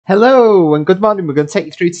Hello and good morning. We're going to take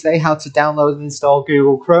you through today how to download and install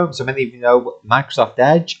Google Chrome. So many of you know Microsoft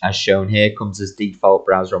Edge, as shown here, comes as default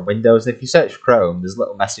browser on Windows. And if you search for Chrome, there's a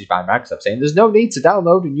little message by Microsoft saying there's no need to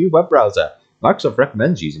download a new web browser. Microsoft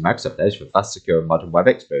recommends using Microsoft Edge for fast, secure, and modern web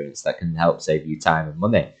experience that can help save you time and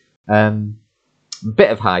money.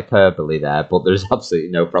 Bit of hyperbole there, but there's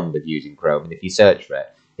absolutely no problem with using Chrome. And if you search for it,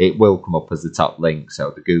 it will come up as the top link.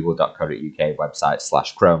 So the google.co.uk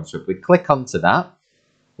website/Chrome. So if we click onto that,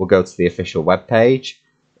 we'll go to the official web page.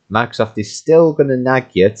 Microsoft is still going to nag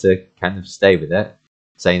you to kind of stay with it,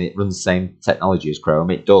 saying it runs the same technology as Chrome.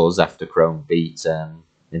 It does after Chrome beat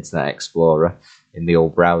Internet Explorer in the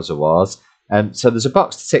old browser wars. So there's a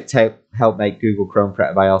box to tick to help make Google Chrome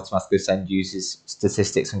Protect by automatically send users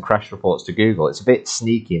statistics and crash reports to Google. It's a bit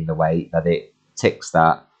sneaky in the way that it ticks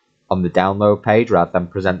that on the download page rather than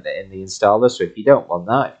present it in the installer. So if you don't want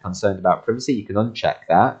that, if you're concerned about privacy, you can uncheck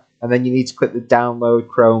that. And then you need to click the download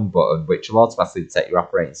Chrome button, which will automatically detect your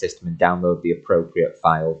operating system and download the appropriate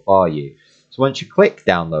file for you. So once you click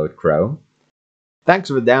download Chrome,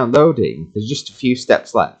 thanks for downloading. There's just a few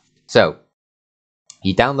steps left. So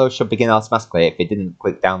your download should begin automatically if you didn't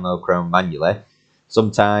click download Chrome manually.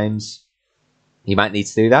 Sometimes you might need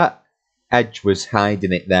to do that. Edge was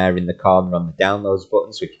hiding it there in the corner on the downloads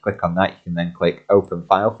button. So if you click on that, you can then click open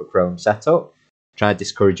file for Chrome setup. Try to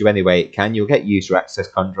discourage you any way it can. You'll get user access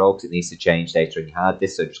control because it needs to change data on your hard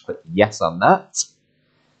disk, so just click yes on that.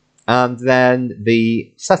 And then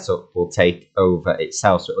the setup will take over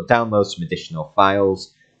itself. So it will download some additional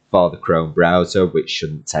files for the Chrome browser, which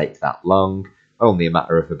shouldn't take that long, only a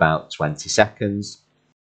matter of about 20 seconds.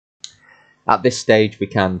 At this stage, we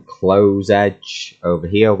can close Edge over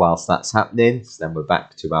here whilst that's happening. So then we're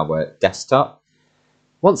back to our desktop.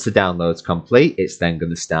 Once the download's complete, it's then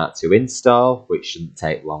going to start to install, which shouldn't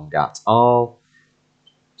take long at all.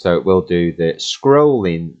 So it will do the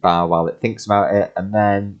scrolling bar while it thinks about it, and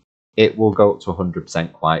then it will go up to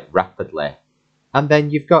 100% quite rapidly. And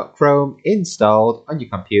then you've got Chrome installed on your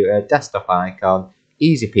computer, desktop icon,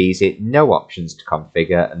 easy peasy, no options to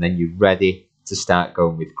configure, and then you're ready to start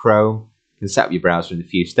going with Chrome. You can set up your browser in a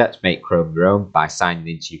few steps, make Chrome your own by signing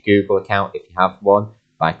into your Google account if you have one,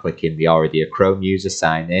 by clicking the already a Chrome user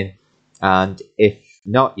sign in, and if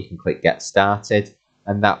not, you can click get started,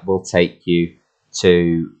 and that will take you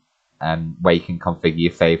to where you can configure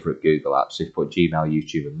your favorite Google apps. So if you put Gmail,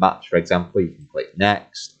 YouTube, and Maps, for example, you can click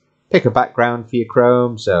next. Pick a background for your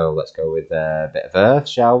Chrome. So let's go with a bit of Earth,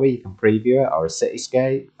 shall we? You can preview it, or a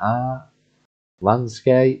cityscape,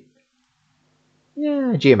 landscape.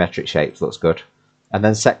 Yeah, geometric shapes looks good. And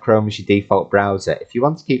then set Chrome as your default browser. If you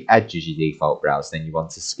want to keep Edge as your default browser, then you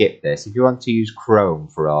want to skip this. If you want to use Chrome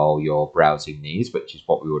for all your browsing needs, which is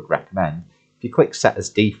what we would recommend, if you click set as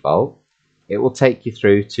default, it will take you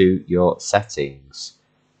through to your settings.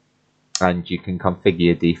 And you can configure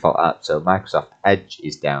your default app. So Microsoft Edge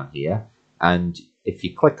is down here. And if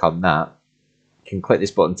you click on that, you can click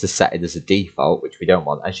this button to set it as a default, which we don't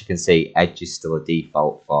want. As you can see, Edge is still a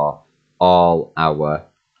default for all our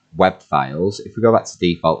web files. If we go back to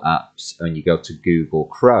default apps and you go to Google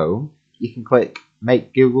Chrome, you can click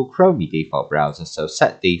make Google Chrome your default browser. So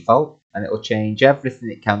set default, and it will change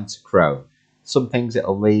everything it can to Chrome. Some things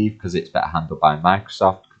it'll leave because it's better handled by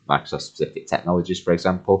Microsoft specific technologies, for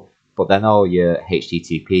example. But then all your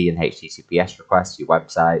HTTP and HTTPS requests, your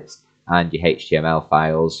websites, and your HTML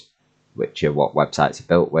files, which are what websites are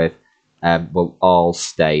built with, will all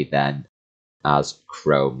stay then as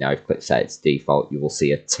Chrome. Now, if you click set its default, you will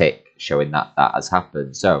see a tick showing that that has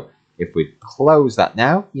happened. So if we close that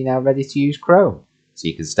now, you're now ready to use Chrome. So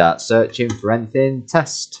you can start searching for anything,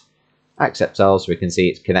 test, accept all, so we can see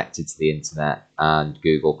it's connected to the internet and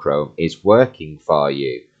Google Chrome is working for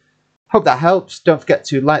you. Hope that helps. Don't forget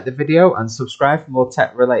to like the video and subscribe for more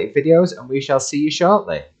tech related videos, and we shall see you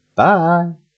shortly. Bye.